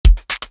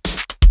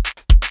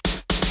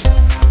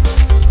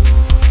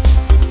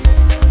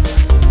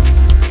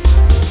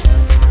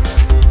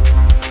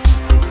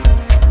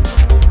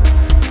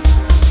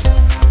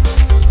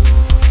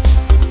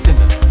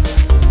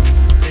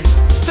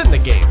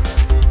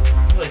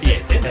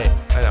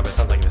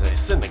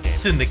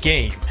It's in the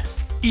game.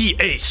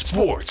 EA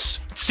Sports.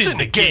 It's in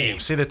the game.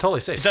 See, they totally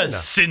say That's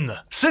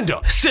Cinda. Cinda.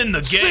 Cinda. It's in the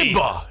game.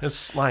 Simba.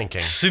 It's Lion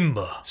King.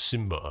 Simba.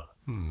 Simba.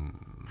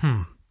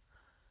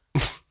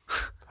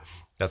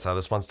 That's how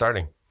this one's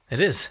starting.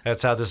 It is.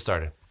 That's how this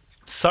started.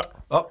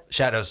 Oh,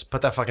 Shadows.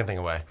 Put that fucking thing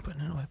away.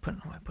 Putting it away. Put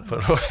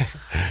it away.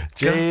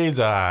 Jesus.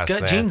 Got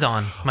man. jeans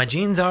on. My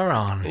jeans are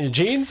on. Your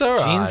jeans are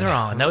on. Jeans are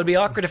on. That would be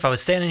awkward if I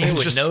was standing here It's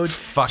with just no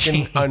fucking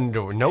jeans.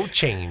 underwear. No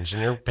change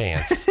in your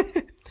pants.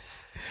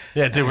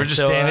 Yeah, dude, we're just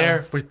So, standing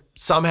there. We're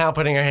somehow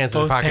putting our hands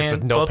in our pockets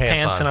with no both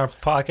pants on. in our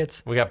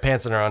pockets. We got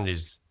pants in our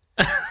undies.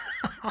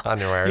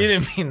 Underwear. You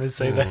didn't mean to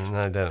say that.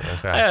 No, I didn't.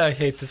 Okay. I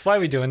hate this. Why are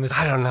we doing this?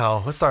 I don't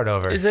know. Let's start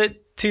over. Is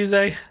it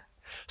Tuesday?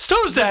 It's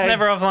Tuesday. It's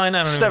never offline. I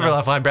don't It's even never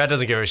know. offline. Brad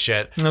doesn't give a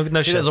shit. No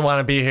He shit. doesn't want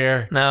to be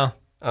here. No.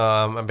 He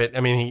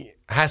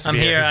has to I'm be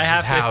here. here. 'cause I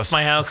have it's his to.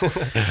 house.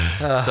 It's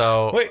my house.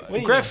 So, Wait, what are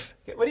you Griff,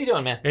 doing? What are you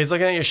doing, man? he's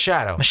looking at your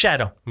shadow.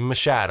 Machado.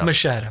 Machado.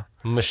 Machado.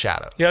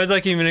 Machado. Yeah, I was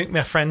like even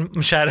my friend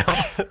Machado.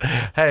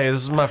 Hey,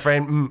 this is my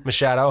friend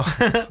Machado.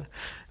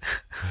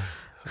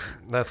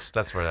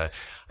 That's where that.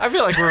 I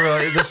feel like we're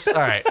really this. All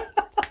right.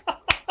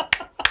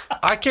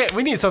 I can't.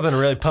 We need something to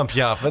really pump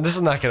you up, and this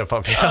is not going to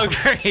pump you Oh, up.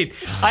 great.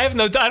 I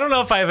don't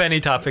know if I have any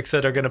topics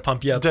that are going to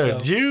pump you up.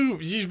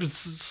 Dude,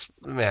 so.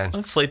 man,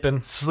 I'm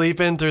sleeping.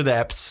 sleeping through the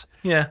eps,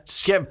 Yeah.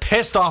 just getting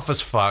pissed off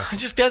as fuck.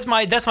 Just that's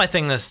my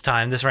thing this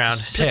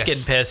round. Just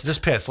getting pissed.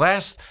 Just pissed.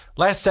 Last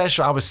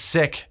session, I was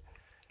sick.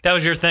 That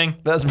was your thing.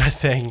 That was my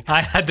thing.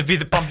 I had to be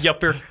the pump you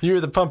upper. You were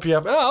the pump you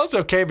up. Oh, I was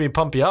okay being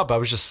pump you up. I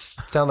was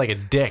just sound like a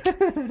dick.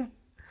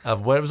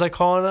 What was I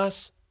calling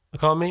us?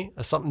 Calling me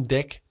a something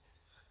dick,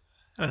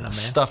 I don't know, man.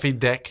 stuffy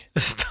dick.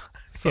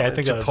 Yeah, I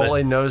think that was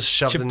Chipotle it. nose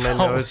shoved in my Chipotle.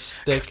 nose.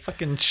 Stick.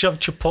 Fucking shove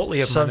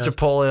Chipotle up Some my nose.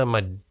 Chipotle on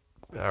my.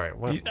 All right,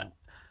 what?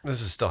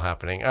 This is still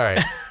happening. All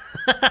right,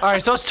 all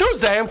right. So it's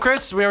Tuesday. I'm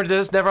Chris. We already did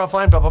this. Never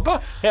offline. Blah blah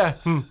blah. Yeah.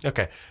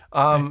 Okay.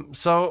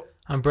 So,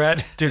 I'm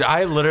Brad. dude,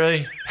 I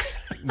literally.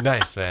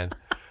 Nice, man.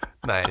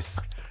 Nice.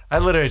 I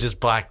literally just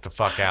blacked the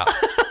fuck out.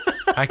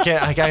 I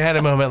can't. Like, I had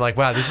a moment like,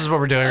 wow, this is what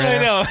we're doing right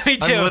I now. know. Me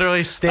too. I'm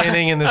literally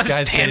standing in this I'm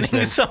guy's standing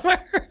basement.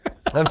 somewhere.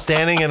 I'm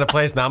standing in a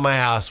place, not my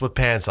house, with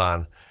pants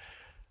on,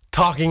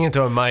 talking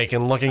into a mic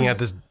and looking at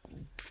this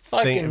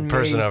Fucking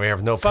person me. over here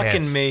with no Fucking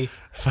pants. me.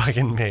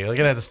 Fucking me.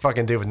 Looking at this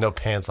fucking dude with no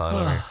pants on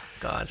over here.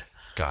 God.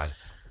 God.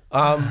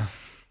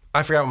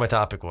 I forgot what my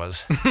topic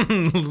was. Let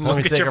me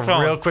Look at take your a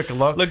phone. real quick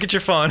look. Look at your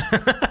phone.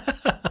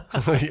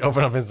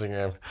 Open up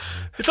Instagram.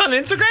 It's on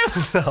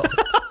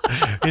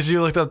Instagram? Because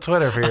you looked up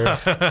Twitter for your...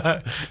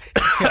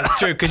 That's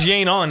true, because you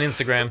ain't on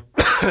Instagram.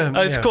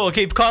 It's Yeah. cool.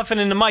 Keep coughing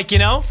in the mic, you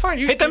know? Fine,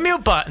 Hit the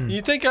mute button.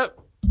 You think I... It's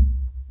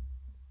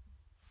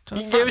on the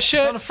you front. give a shit?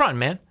 It's on the front,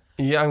 man.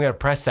 Yeah, I'm going to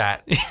press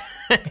that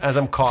as I'm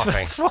That's what coughing.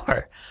 it's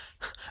for.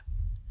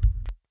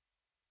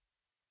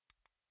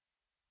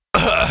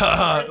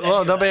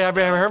 Well, nobody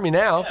ever heard me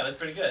now. That was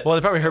pretty good. Well,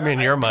 they probably heard me in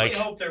your mic.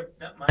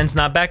 Mine's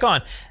not back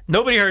on.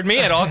 Nobody heard me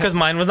at all because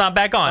mine was not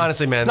back on.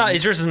 Honestly, man. It's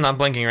not, yours is not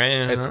blinking, right?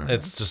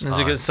 It's just Is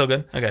on. it good, still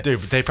good? Okay. Dude,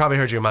 they probably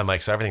heard you in my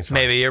mic, so everything's fine.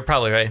 Maybe. You're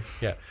probably right.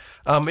 Yeah.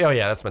 Oh,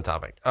 yeah, that's my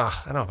topic. I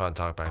don't know if I want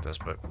to talk about this,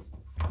 but...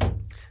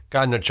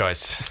 Got no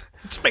choice.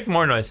 Just make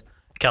more noise.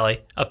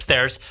 Kelly,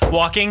 upstairs,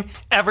 walking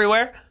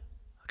everywhere.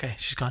 Okay,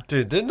 she's gone.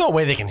 Dude, there's no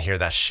way they can hear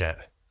that shit.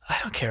 I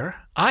don't care.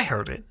 I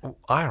heard it.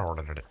 I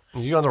ordered it.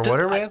 You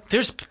underwater, man?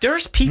 There's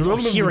people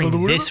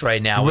hearing this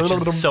right now, which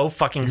is so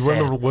fucking You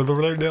sad. underwater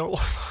right now?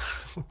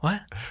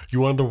 What?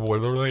 You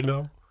underwater right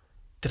now?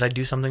 Did I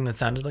do something that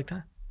sounded like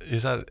that?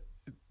 Is that...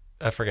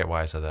 I forget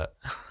why I said that.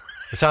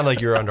 It sounded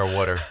like you were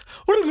underwater.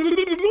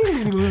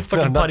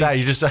 Fucking No, not putties. that.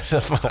 You just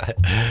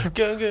said...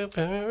 Go, go,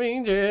 Power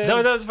Rangers. Is that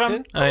what that was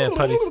from? Oh yeah,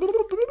 putties.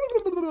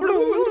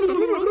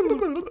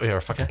 Yeah, we're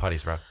fucking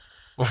putties, bro.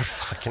 We're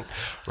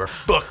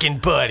fucking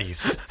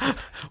buddies.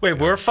 Wait,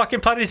 we're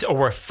fucking putties or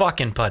we're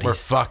fucking putties? We're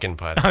fucking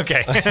putties.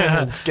 Okay.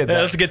 Let's get that.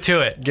 Let's get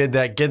to it. Get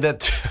that. Do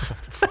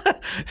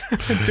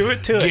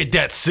it to it. Get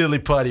that silly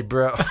putty,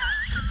 bro.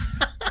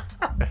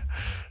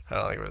 I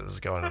don't like where this is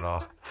going at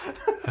all.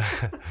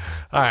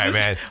 All right,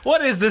 man.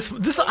 What is this?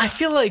 This I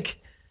feel like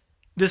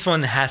this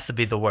one has to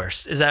be the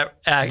worst. Is that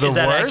The is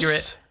that worst?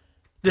 accurate?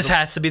 This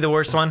has to be the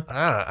worst one.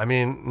 I don't know. I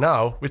mean,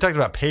 no. We talked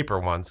about paper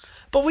once,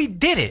 But we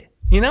did it.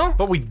 You know?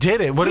 but we did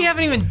it. What We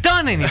haven't even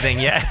done anything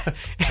yet.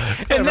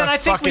 And then about I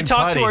think we fucking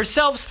talked to putties.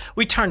 ourselves.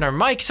 We turned our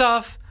mics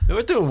off.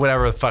 We're doing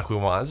whatever the fuck we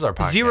want. This is our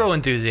podcast. Zero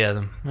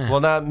enthusiasm. Yeah.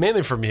 Well, not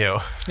mainly from you.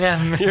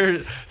 Yeah. You're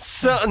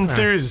so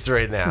enthused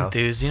right now.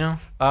 Enthused, you know?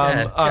 Go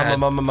ahead. Go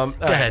ahead. All Go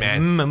right,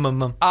 ahead.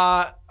 man.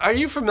 Are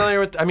you familiar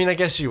with? I mean, I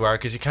guess you are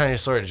because you kind of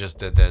sort of just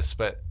did this,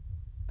 but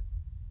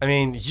I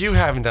mean, you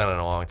haven't done it in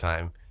a long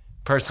time,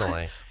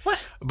 personally.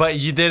 What? But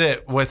you did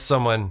it with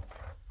someone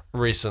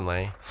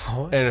recently,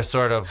 What? and a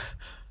sort of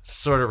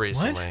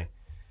recently.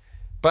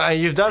 But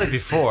you've done it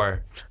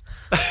before.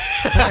 All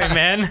right,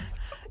 man.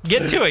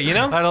 Get to it, you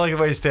know? I don't like the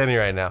way you're standing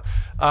right now.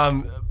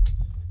 I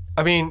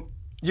mean,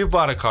 you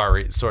bought a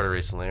car sort of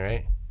recently,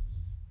 right?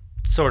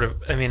 Sort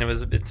of. I mean,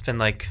 it's been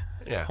like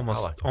Yeah,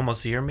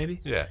 almost a year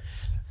maybe. Yeah.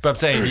 But I'm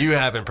saying you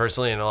haven't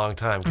personally in a long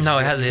time. 'Cause No,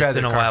 you've it's had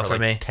been that a car while for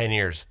for me. 10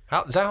 years.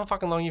 Is that how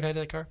fucking long you've had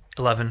that car?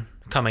 11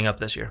 coming up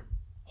this year.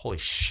 Holy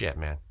shit,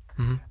 man.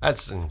 Mm-hmm.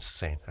 That's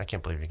insane. I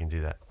can't believe you can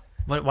do that.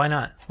 Why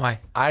not? Why?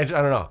 I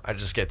don't know. I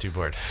just get too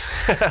bored.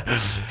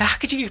 How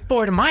could you get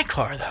bored of my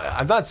car, though?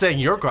 I'm not saying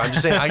your car. I'm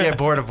just saying I get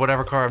bored of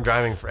whatever car I'm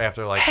driving for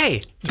after like. Hey,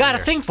 2 got a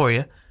years. thing for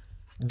you.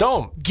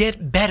 Don't.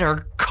 Get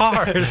better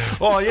cars.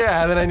 Well,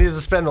 yeah, then I need to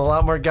spend a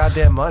lot more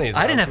goddamn money.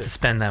 I didn't have to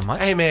spend that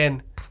much. Hey,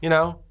 man,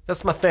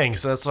 that's my thing,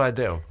 so that's what I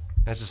do.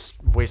 I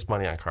just waste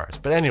money on cars.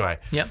 But anyway.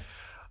 Yep.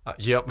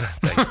 Yep.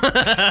 Thanks.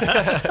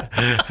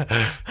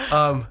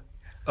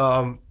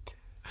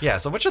 Yeah.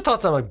 So, what's your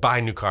thoughts on like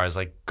buying new cars?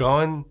 Like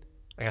going,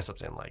 I guess I'm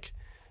saying like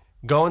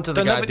going to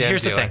the But goddamn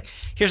here's dealer. the thing.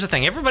 Here's the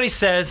thing. Everybody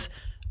says,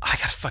 I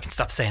gotta fucking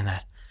stop saying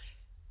that.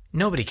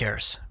 Nobody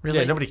cares. Really?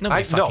 Yeah, nobody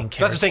fucking cares.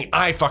 That's the thing.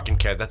 I fucking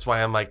care. That's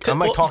why I'm like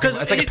talking.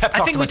 It's like a pep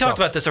talk I think to we myself. talked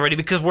about this already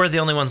because we're the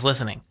only ones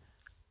listening.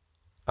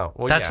 Oh,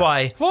 well, That's yeah.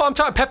 why. Well, I'm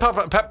talking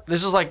pep.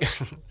 This is like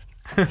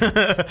I'm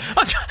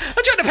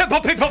trying to pep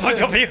up people.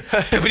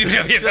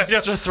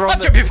 just throwing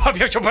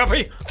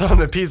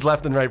the peas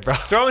left and right, bro.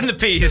 Throwing the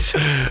peas.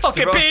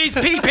 Fucking peas.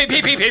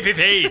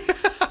 Pea.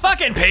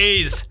 Fucking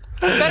peas.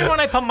 Better when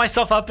I pump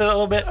myself up a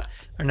little bit?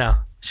 Or no?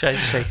 Should I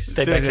stay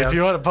back Dude, down? if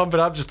you want to pump it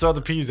up, just throw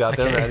the peas out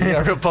there, Okay. man.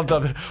 Yeah, real pumped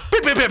up. Pea.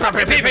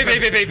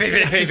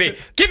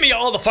 Give me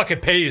all the fucking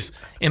peas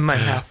in my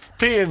mouth.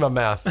 Pee in my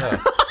mouth.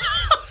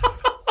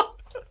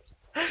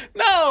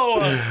 No,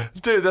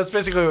 Dude, that's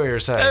basically what you're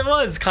saying. it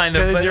was kind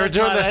of. Because But you're that's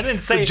doing not- the- I didn't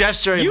the say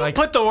gesturing, You like-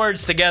 put the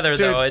words together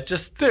though. It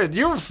just. Dude,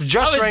 you were I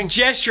gesturing. was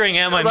gesturing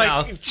at my like,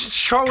 mouth.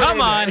 throw it Come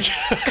in on,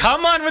 there.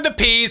 come on with the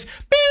peas.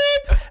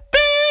 Beep,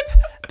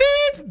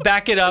 beep.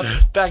 Back it up.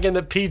 Back in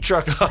the pea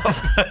truck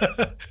off.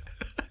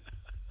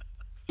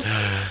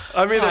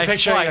 I'm either Why?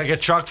 picturing Why? like a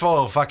truck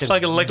full of fucking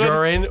Like a liquid?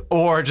 urine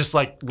or just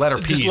like letter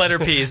peas. Just letter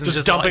peas and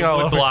just dumping like all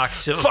wood over.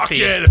 blocks of Fuck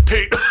peas. yeah, the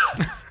pea.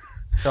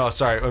 Oh,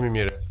 sorry. Let me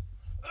mute it.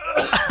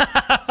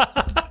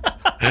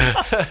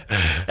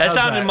 That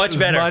sounded that? much It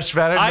was better. much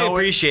better. I No one-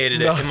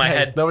 appreciated it No, in my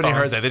thanks. head. Nobody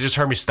heard that. They just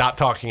heard me stop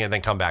talking and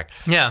then come back.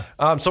 Yeah.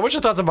 So what's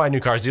your thoughts on buying new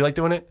cars? Do you like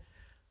doing it?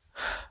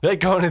 You like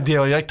going to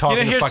deal? You like talking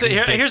to Here's fucking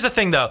dicks? the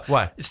thing though.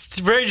 What? It's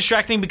very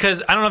distracting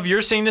because I don't know if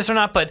you're seeing this or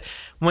not, but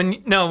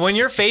when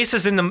your face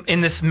is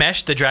in this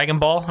mesh, the Dragon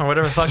Ball or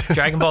whatever the fuck,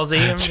 Dragon Ball Z.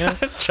 You know?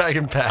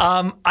 Dragon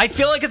Pack. I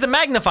feel like it's a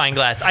magnifying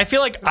glass. I feel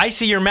like I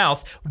see your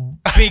mouth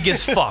big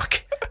as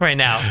fuck right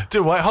now.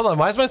 Dude, why, hold on.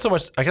 Why is mine so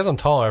much? I guess I'm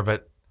taller,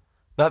 but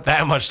not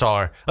that much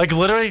taller. Like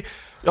literally,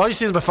 all you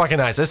see is my fucking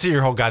eyes. I see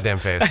your whole goddamn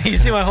face. You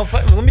see my whole.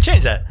 Let me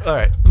change that. All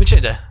right, Let me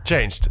change that.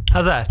 changed.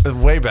 How's that? It's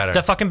way better. Is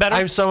that fucking better?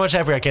 I'm so much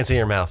happier I can't see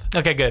your mouth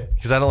Okay, good.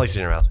 because I don't like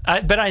seeing your mouth.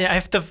 But I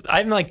have to.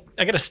 I'm like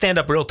I got to stand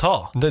up real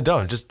tall. No,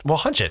 don't. Just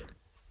hunch it.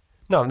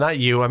 No, not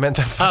you. I meant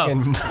the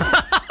fucking.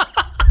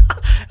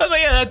 I was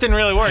like, yeah, that didn't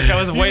really work. I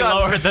was way got-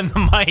 lower than the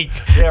mic.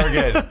 Yeah, we're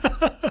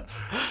good.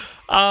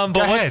 But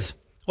Go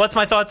what's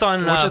my thoughts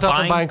on What's your thoughts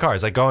buying? on buying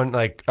cars? Like going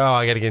like, oh,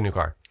 I got to get a new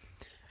car.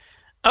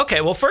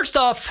 Okay, well, first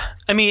off,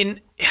 I mean,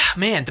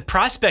 man, the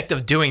prospect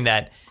of doing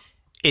that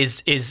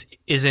is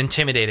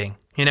intimidating.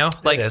 You know,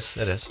 like It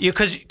is.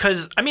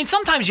 because I mean,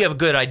 sometimes you have a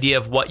good idea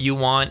of what you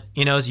want.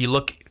 You know, as you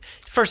look.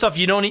 First off,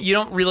 you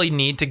don't really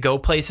need to go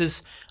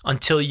places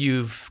until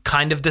you've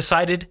kind of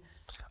decided.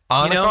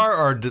 On You a know? car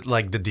or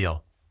like the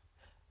deal?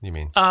 You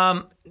mean?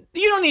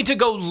 You don't need to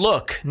go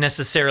look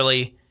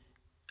necessarily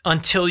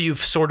until you've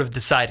sort of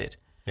decided.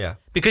 Yeah.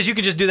 Because you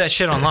can just do that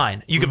shit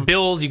online. You can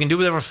build, you can do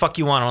whatever the fuck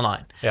you want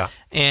online. Yeah.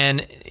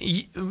 And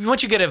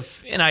once you get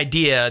an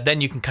idea, then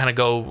you can kind of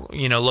go,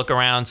 look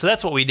around. So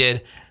that's what we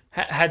did.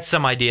 Had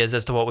some ideas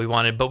as to what we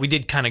wanted, but we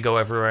did kind of go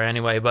everywhere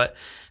anyway. But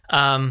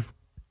then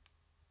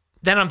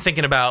I'm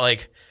thinking about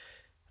like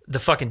the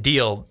fucking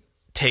deal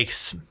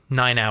takes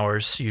 9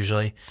 hours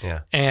usually. Yeah.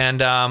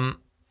 And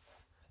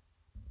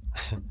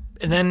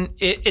then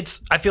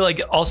it's I feel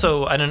like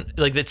also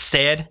it's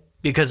sad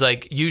because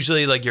like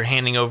usually like you're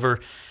handing over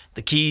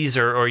the keys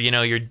or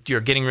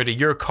you're getting rid of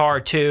your car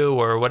too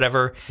or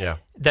whatever. Yeah.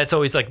 That's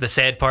always like the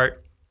sad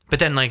part. But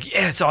then like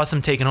yeah, it's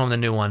awesome taking home the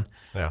new one.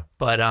 Yeah.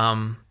 But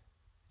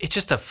it's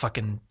just a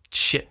fucking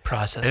shit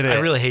process. It I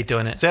is. really hate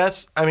doing it. So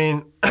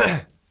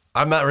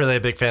I'm not really a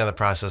big fan of the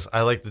process.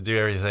 I like to do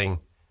everything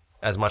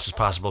as much as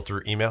possible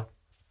through email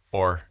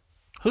or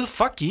Who the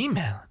fuck you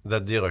email?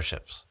 the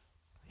dealerships.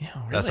 Yeah,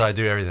 really? That's how I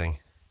do everything.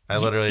 I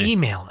literally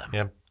email them.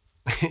 Yeah.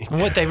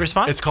 And what they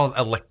respond? It's called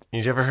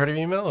you ever heard of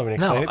email? I'm gonna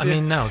explain no, it to I you.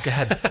 mean no. Go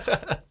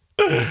ahead.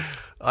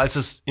 It's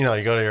just you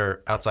go to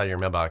your outside of your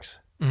mailbox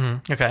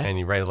Okay, and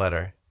you write a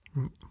letter,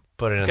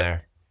 put it in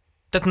there,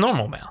 that's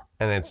normal mail.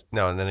 and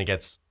then it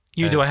gets.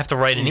 Do I have to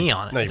write an E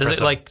on it? No, you Does press it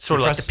the- like sort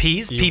you of like press- the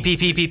P's? you- P, P,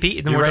 P, P,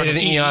 P. Then You we're write an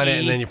talking E on it,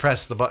 and then you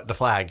press the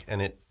flag,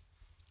 and it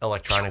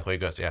electronically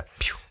goes. Yeah,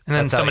 and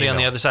then That's how somebody on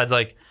the email. other side's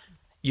like,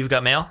 "You've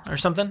got mail" or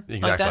something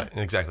like that.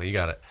 Exactly. You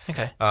got it.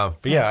 Okay. But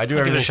yeah, I do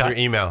I'll give it a everything shot. through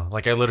email.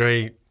 Like I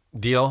literally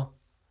deal,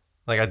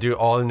 like I do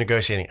all the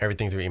negotiating,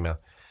 everything through email.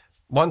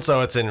 One, so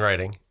it's in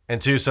writing,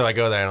 and two, so I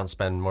go there. I don't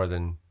spend more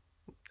than.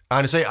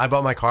 Honestly, I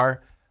bought my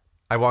car.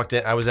 I walked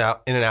in. I was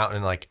out in and out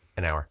in like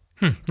an hour.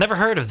 Never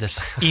heard of this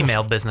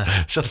email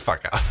business. Shut the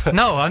fuck up.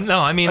 No,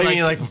 I mean,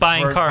 like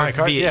buying cars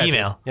via yeah,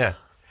 email. Dude. Yeah.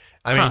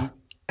 I mean,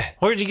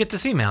 Where did you get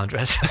this email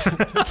address?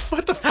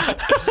 what the fuck?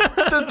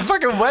 the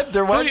fucking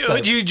their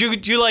website.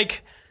 Do you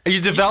like? You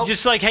develop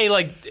just like, hey,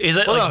 like, is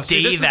it like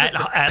Dave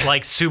at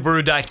like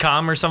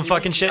Subaru.com or some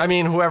fucking shit? I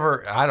mean,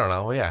 whoever, I don't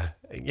know.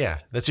 Yeah.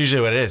 That's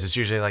usually what it is. It's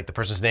usually like the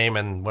person's name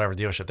and whatever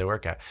dealership they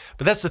work at.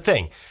 But that's the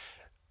thing.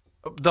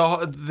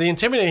 The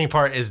intimidating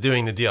part is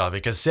doing the deal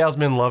because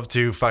salesmen love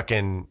to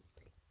fucking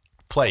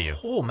play you.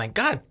 Oh my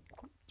God.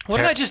 What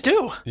did I just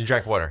do? You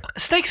drank water.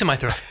 Snakes in my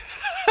throat.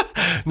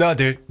 No,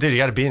 dude, you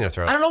got a bee in your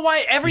throat. I don't know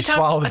why every time.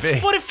 Swallow the bee.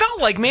 That's what it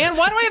felt like, man.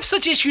 Why do I have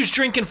such issues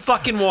drinking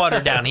fucking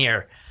water down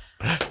here?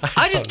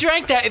 I just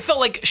drank that. It felt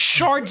like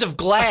shards of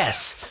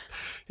glass.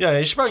 Yeah,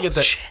 you should probably get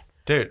that. Shit.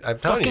 Dude, I'm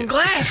telling Fucking you.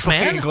 glass,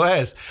 man. Fucking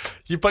glass.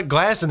 You put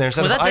glass in there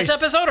instead Was of that ice.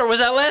 this episode or was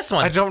that last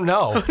one? I don't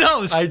know. Who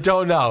knows? I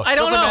don't know. I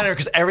don't Doesn't know. matter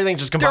because everything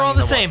just combines. They're all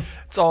the into one.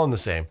 same. It's all in the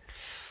same.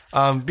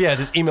 But yeah,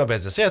 this email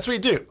business. Yeah, that's what you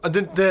do.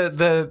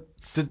 The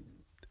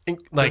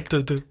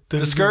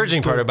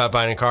discouraging part about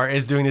buying a car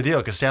is doing the deal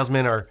because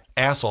salesmen are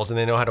assholes and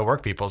they know how to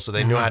work people, so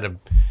they know how to,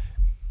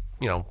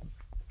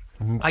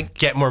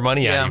 get more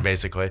money out of you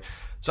basically.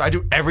 So I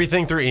do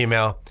everything through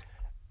email,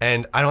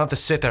 and I don't have to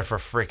sit there for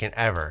freaking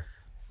ever.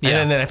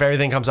 And then if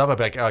everything comes up, I'll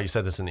be like, oh, you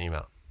said this in the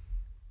email.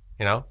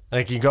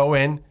 Like you go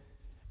in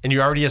and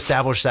you already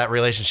established that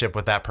relationship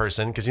with that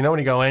person. Because when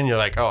you go in, you're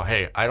like, oh,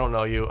 hey, I don't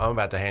know you. I'm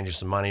about to hand you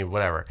some money,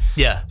 whatever.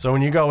 Yeah. So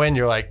when you go in,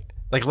 you're like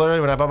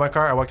literally when I bought my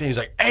car, I walked in, he's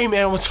like, hey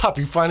man, what's up?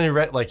 You finally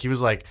read, he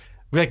was like,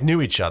 we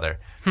knew each other.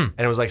 And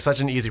it was like such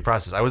an easy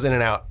process. I was in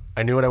and out.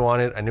 I knew what I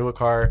wanted. I knew what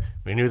car.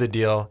 We knew the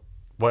deal,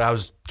 what I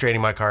was trading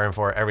my car in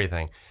for,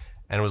 everything.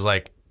 And it was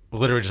like, we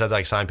literally just had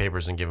to sign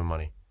papers and give him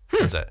money.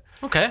 That's it.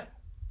 Okay.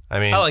 I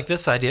mean, I like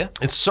this idea.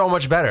 It's so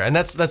much better, and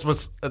that's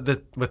what's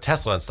with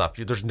Tesla and stuff.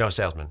 There's no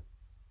salesman.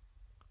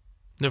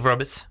 The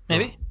robots,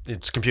 maybe.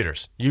 It's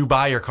computers. You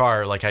buy your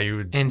car like how you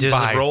would And just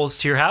buy. it rolls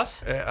to your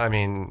house. I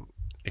mean,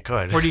 it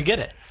could. Where do you get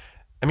it?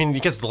 I mean,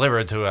 it gets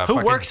delivered to a.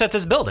 Who works at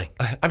this building?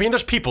 I mean,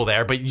 there's people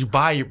there, but you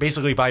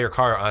basically buy your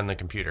car on the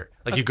computer.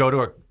 Like you go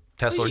to a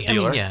Tesla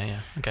dealer. Yeah.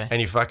 Okay.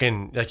 And you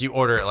fucking you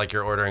order it like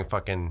you're ordering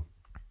fucking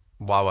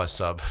Wawa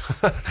sub.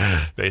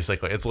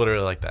 Basically, it's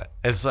literally like that.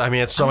 It's so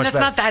much That's better.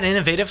 not that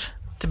innovative,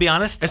 to be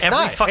honest. It's Every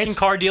not. fucking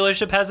car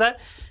dealership has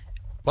that.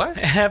 What?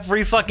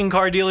 Every fucking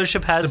car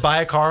dealership has To buy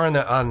a car on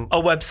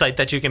a website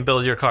that you can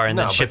build your car and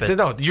then ship it.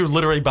 No, you're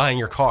literally buying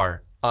your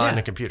car on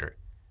a computer.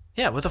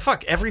 Yeah, what the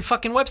fuck? Every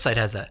fucking website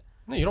has that.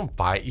 No, you don't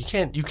buy it. You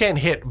can't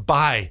hit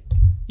buy.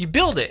 You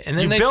build it, and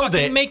then they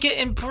fucking make it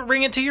and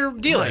bring it to your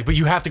dealer. Right, but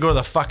you have to go to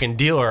the fucking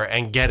dealer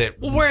and get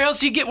it. Well, where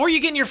else where are you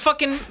getting your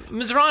fucking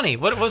Maserati?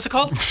 What's it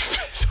called?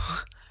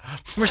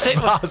 Mercedes.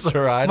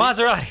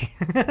 Maserati.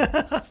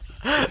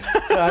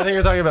 I think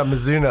you're talking about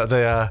Mizuno,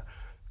 the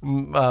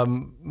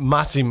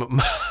Massimo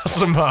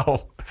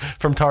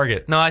from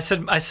Target. No, I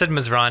said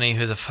Maserati,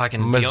 who's a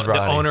fucking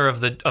the owner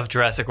of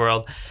Jurassic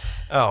World.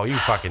 Oh, you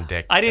fucking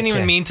dick! I didn't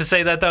even mean to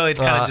say that though. It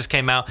kind of just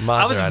came out. Maserati.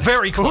 I was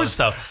very close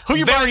though. Who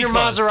you buying your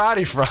close.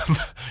 Maserati from?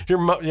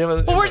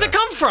 Well, where's it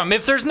come from?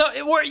 If there's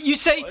where you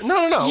say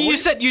no. You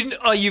said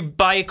you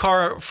buy a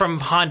car from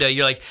Honda.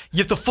 You're like, you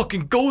have to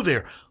fucking go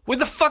there. Where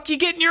the fuck you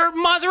getting your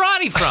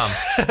Maserati from?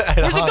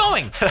 Where's it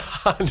going? At a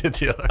Honda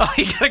dealer. Oh,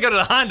 you gotta go to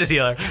the Honda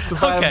dealer. To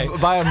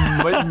buy a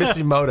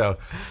Missimoto.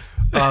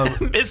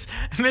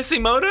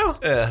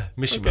 Missimoto? Yeah,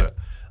 Mishimoto.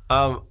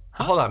 Okay.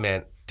 Hold on,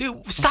 man.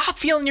 Dude, stop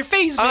feeling your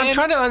face, man. I'm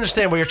trying to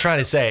understand what you're trying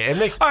to say. It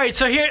makes. All right,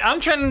 so here I'm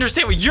trying to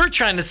understand what you're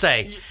trying to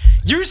say.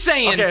 You're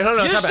saying. Okay, no.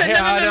 No.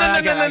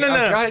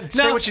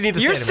 Say what you need to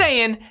say. You're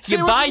saying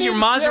you buy your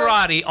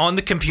Maserati on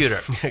the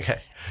computer.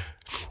 Okay.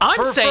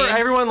 I'm saying for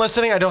everyone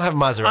listening, I don't have a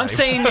Maserati. I'm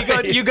saying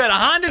you go to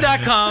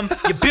Honda.com,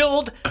 you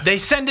build, they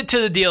send it to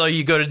the dealer,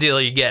 you go to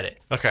dealer, you get it.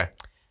 Okay.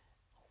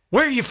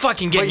 Where are you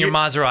fucking getting your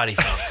Maserati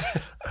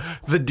from?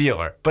 The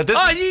dealer. But this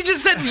you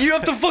just said you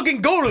have to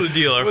fucking go to the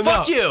dealer. Well,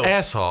 Fuck you.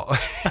 Asshole.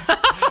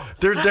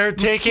 They're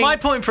taking my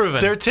point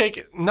proven. They're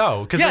taking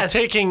they're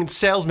taking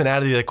salesman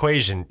out of the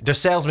equation. The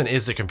salesman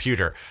is the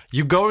computer.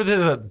 You go to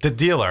the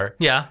dealer,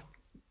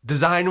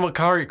 design what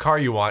car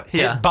you want,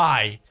 hit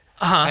buy,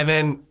 and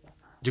then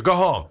you go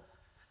home.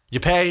 You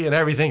pay and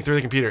everything through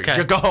the computer. Okay.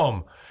 You go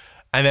home.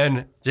 And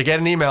then you get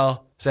an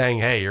email saying,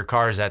 hey, your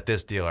car is at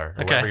this dealer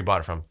or wherever you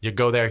bought it from. You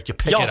go there, you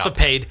pick it up. You also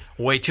paid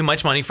way too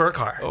much money for a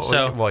car.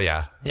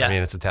 Yeah. I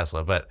mean, it's a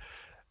Tesla. But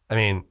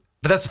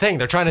that's the thing.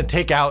 They're trying to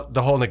take out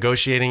the whole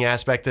negotiating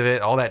aspect of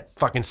it. All that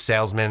fucking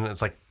salesman.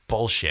 It's like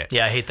bullshit.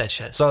 Yeah, I hate that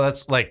shit. So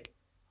that's like,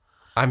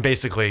 I'm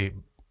basically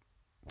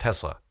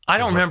Tesla. I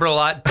don't remember a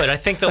lot, but I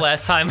think the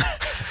last time,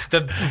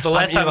 the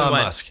last time Elon we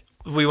went. Musk.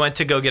 we went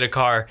to go get a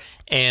car,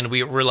 and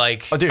we were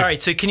like, dude. all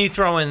right, so can you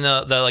throw in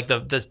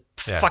the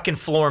fucking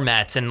floor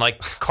mats and like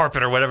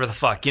carpet or whatever the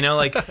fuck, you know,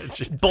 like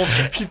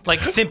bullshit, like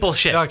simple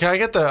shit. Can I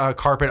get the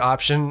carpet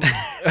option?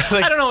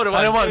 Like, I don't know what it was.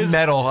 I don't want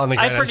metal on the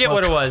I granite. forget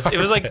what it was. It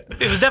was like,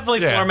 it was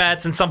definitely floor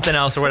mats and something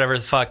else or whatever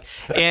the fuck.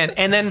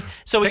 And then,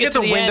 so we get to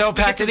the end,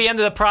 we get to the end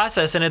of the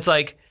process, and it's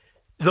like,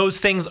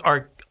 those things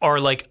are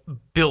like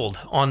billed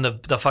on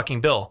the fucking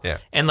bill. Yeah.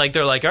 And like,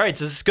 they're like, all right,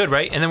 so this is good,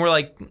 right? And then we're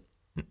like,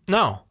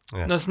 no,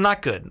 it's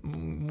not good.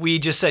 We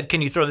just said, can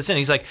you throw this in?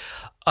 He's like,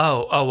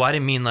 oh, I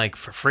didn't mean like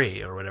for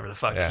free or whatever the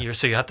fuck. Yeah.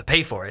 So you have to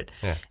pay for it.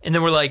 Yeah. And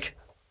then we're like,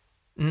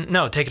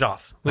 no, take it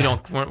off. We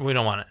don't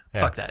want it.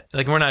 Yeah. Fuck that.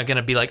 Like, we're not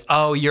gonna be like,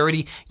 oh, you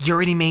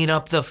already made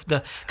up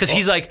the because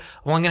he's like,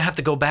 well, I'm gonna have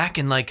to go back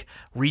and like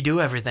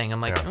redo everything. I'm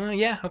like,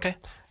 okay.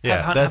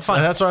 Yeah, that's what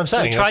I'm saying.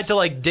 So we tried to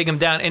like dig him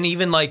down, and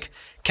even like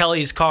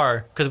Kelly's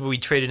car, because we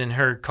traded in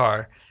her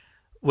car,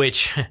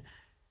 which,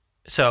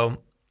 so,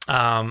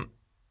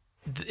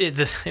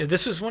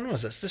 this was, when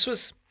was this? This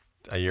was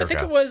a year ago. I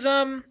think it was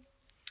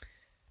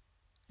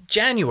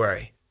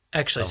January,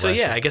 actually. So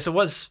yeah, I guess it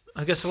was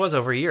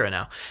over a year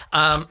now,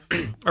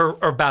 or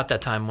about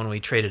that time when we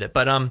traded it.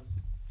 But I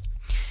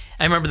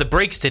remember the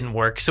brakes didn't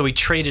work, so we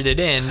traded it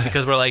in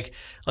because we're like,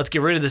 let's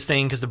get rid of this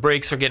thing because the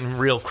brakes are getting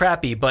real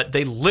crappy. But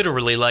they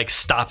literally like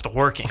stopped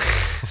working.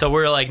 So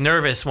we're like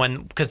nervous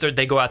because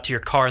they go out to your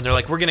car and they're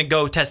like, we're gonna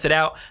go test it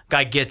out.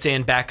 Guy gets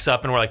in, backs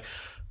up, and we're like,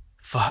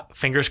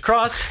 fingers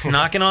crossed,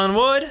 knocking on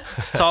wood.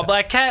 Saw a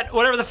black cat,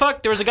 whatever the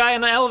fuck. There was a guy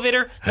in an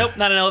elevator. Nope,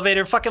 not an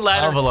elevator. Fucking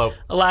ladder. Envelope.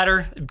 A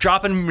ladder,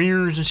 dropping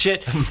mirrors and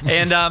shit.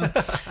 And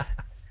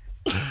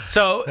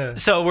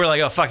so we're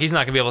like, oh fuck, he's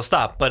not gonna be able to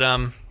stop. But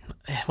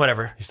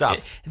whatever. He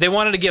stopped. They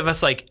wanted to give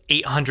us like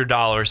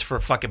 $800 for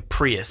a fucking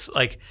Prius,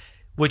 like,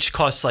 which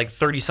costs like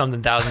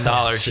 $30-something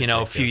thousand, you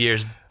know, a few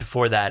years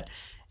before that.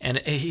 And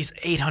he's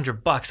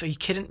 $800. Are you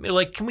kidding me?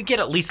 Like, can we get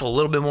at least a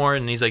little bit more?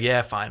 And he's like,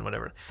 yeah, fine,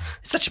 whatever.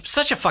 It's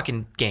such a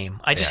fucking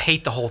game. I just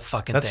hate the whole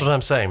fucking thing. That's what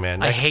I'm saying,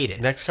 man. I hate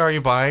it. Next car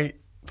you buy,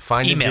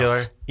 find a dealer.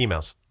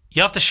 Emails.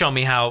 You have to show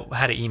me how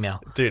to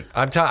email. Dude,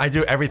 I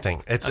do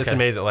everything. It's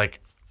amazing.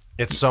 Like,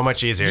 it's so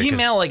much easier. Do you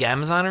email like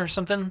Amazon or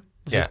something?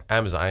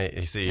 Amazon.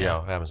 He's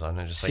CEO of Amazon.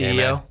 I just like, CEO? hey,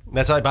 man.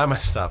 That's how I buy my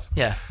stuff.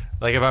 Yeah.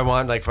 Like, if I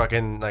want like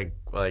fucking like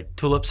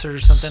tulips or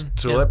something.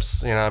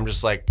 Tulips, you know, I'm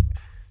just like,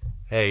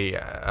 hey,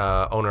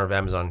 owner of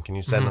Amazon, can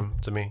you send them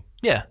to me?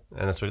 Yeah.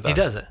 And that's what he does. He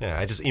does it. Yeah,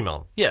 I just email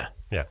him. Yeah.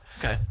 Yeah.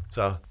 Okay.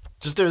 So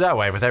just do it that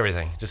way with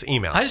everything. Just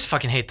email. I just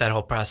fucking hate that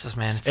whole process,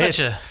 man.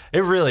 It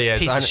really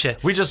is. Piece of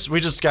shit. We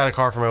just got a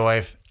car for my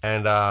wife,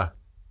 and I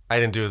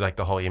didn't do like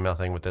the whole email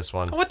thing with this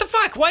one. What the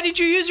fuck? Why did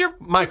you use your...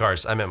 My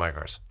cars. I meant my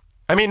cars.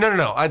 I mean, no.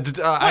 Why did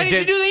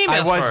you do the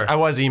emails I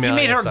was emailing.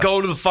 You made her go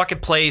to the fucking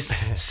place,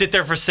 sit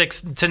there for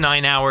 6 to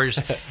 9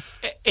 hours,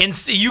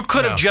 and you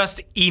could have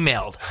just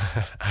emailed.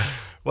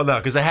 Well, no,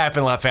 because it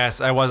happened a lot fast.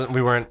 It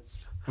didn't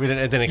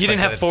expect You didn't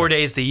have 4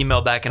 days to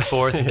email back and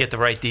forth and get the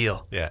right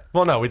deal. Yeah.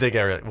 Well, no, we did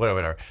get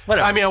whatever.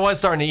 I mean, I was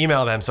starting to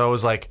email them, so I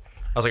was like,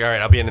 all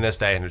right, I'll be in this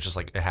day, and it was just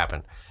like it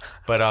happened.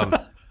 But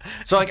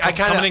so like I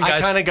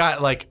kind of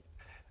got like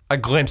a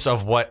glimpse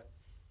of what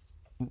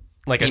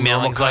like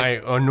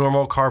a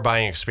normal car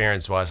buying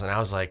experience was, and I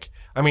was like,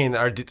 I mean,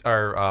 our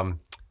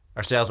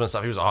salesman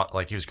stuff,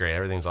 he was great,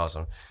 everything's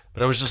awesome,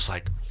 but it was just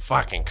like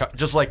fucking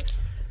just like,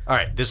 all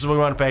right, this is what we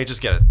want to pay,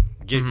 just get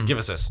it, give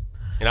us this,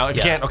 you know, if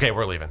you can't, okay,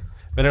 we're leaving.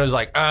 But it was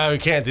like, we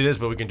can't do this,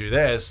 but we can do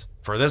this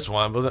for this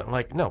one. But I'm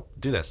like, no,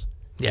 do this,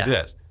 do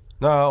this.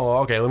 No, well,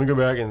 okay, let me go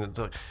back. And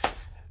so,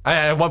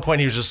 at one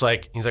point he was just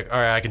like, he's like, all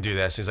right, I can do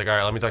this. He's like, all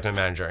right, let me talk to my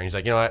manager. And he's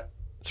like, you know what?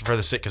 So for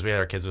the sick, because we had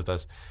our kids with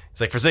us. He's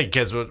like, for sick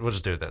kids, we'll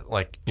just do it.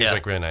 Like, he was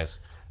like really nice.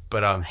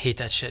 But I hate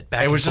that shit.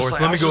 Back it was and just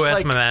forth. Like, let me go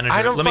ask my manager.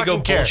 I don't let me go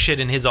care. bullshit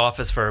in his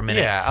office for a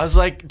minute. Yeah, I was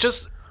like,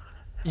 just,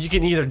 you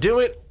can either do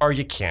it or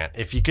you can't.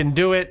 If you can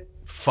do it,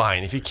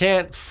 fine. If you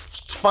can't,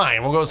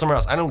 fine. We'll go somewhere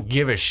else. I don't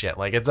give a shit.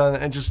 Like, it's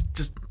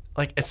just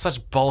like, it's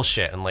such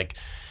bullshit. And like,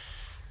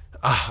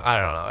 I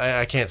don't know.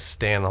 I can't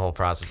stand the whole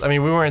process. I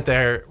mean, we weren't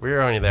there. We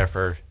were only there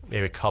for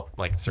maybe a couple,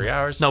 like 3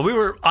 hours. No, we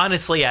were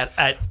honestly at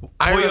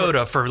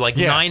Toyota for like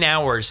 9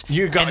 hours.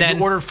 You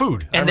ordered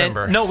food. I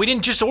remember. No, we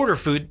didn't just order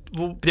food.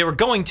 They were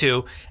going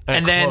to,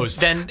 and then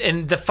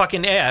the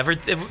fucking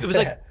it was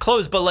like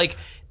closed, but like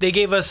they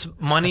gave us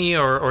money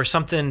or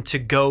something to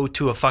go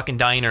to a fucking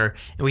diner,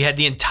 and we had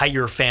the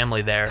entire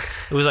family there.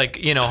 It was like,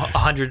 you know,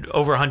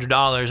 over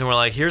 $100, and we're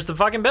like, here's the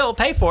fucking bill,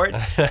 pay for it,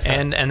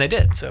 and they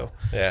did. So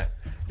yeah,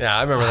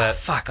 I remember that.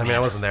 Fuck, I mean, I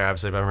wasn't there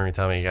obviously, but I remember you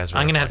telling me you guys were.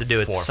 I'm gonna have to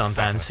do it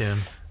sometime soon.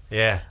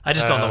 Yeah, I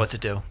just don't know what to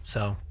do.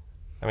 So,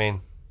 I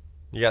mean,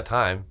 you got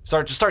time.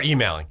 Just start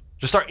emailing.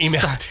 Just start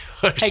emailing.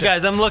 Hey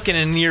guys, I'm looking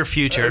in the near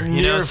future.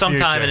 You know,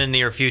 sometime in the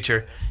near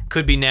future.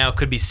 Could be now.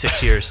 Could be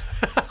 6 years.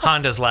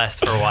 Hondas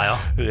last for a while.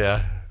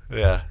 Yeah.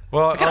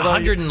 Well, I got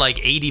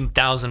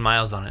 180,000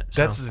 miles on it.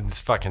 So. That's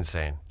fucking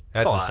insane.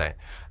 That's insane.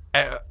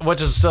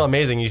 Which is still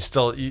amazing.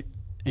 You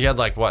had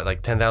like what,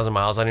 like 10,000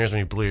 miles on yours when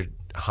you blew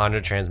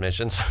Honda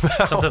transmissions.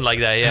 Something like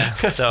that, yeah.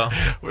 So,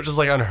 which is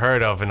like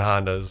unheard of in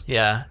Hondas.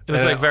 yeah, it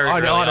was like very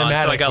early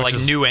automatic. So I got like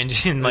new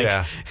engine. Like,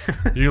 yeah,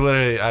 you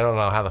literally, I don't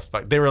know how the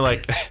fuck they were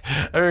like.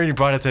 I remember you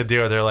brought it to the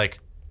dealer. They're like,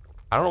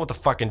 I don't know what to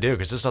fucking do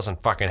because this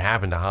doesn't fucking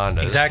happen to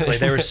Hondas. Exactly,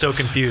 they were so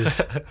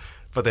confused,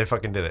 but they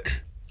fucking did it.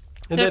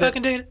 They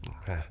fucking did it.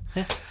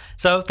 Yeah.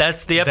 So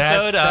that's the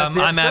episode. That's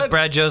the I'm episode. at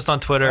Brad Jost on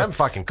Twitter. I'm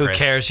fucking Chris.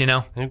 Who cares, you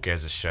know? Who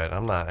gives a shit?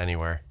 I'm not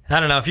anywhere. I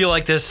don't know. If you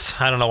like this,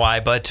 I don't know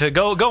why, but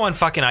go on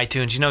fucking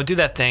iTunes, you know, do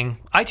that thing.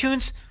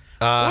 iTunes?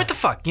 What the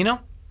fuck, you know?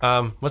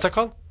 What's that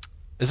called?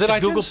 Is it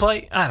iTunes? Google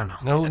Play? I don't know.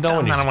 No one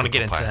I uses don't want to get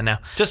Google into Play. that now.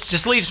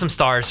 Just leave some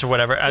stars or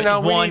whatever.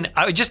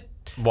 No, just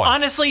one.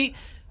 honestly,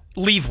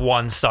 leave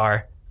 1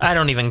 star. I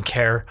don't even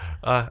care.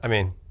 I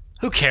mean,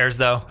 who cares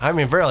though? I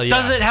mean, really, yeah.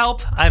 Does it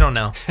help? I don't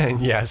know.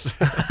 Yes.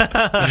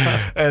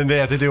 And they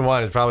have to do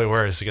 1. It's probably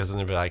worse because then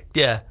they'll be like,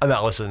 yeah, I'm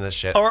not listening to this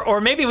shit. Or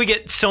maybe we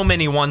get so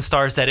many 1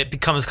 stars that it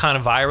becomes kind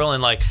of viral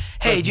and like,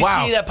 hey, did you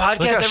see that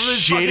podcast?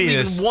 Everyone's fucking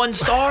leaving 1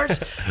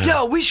 stars.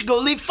 Yo, we should go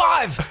leave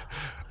 5.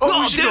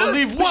 Oh, we should go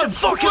leave 1. We should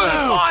fucking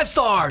leave 5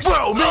 stars.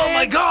 Bro, man. Oh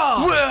my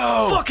god.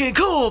 Whoa. Fucking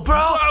cool, bro.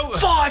 Whoa.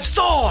 5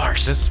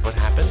 stars. This is what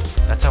happened.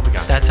 That's how we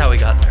got there. That's how we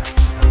got there.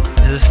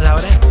 And this is how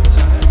it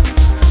ends.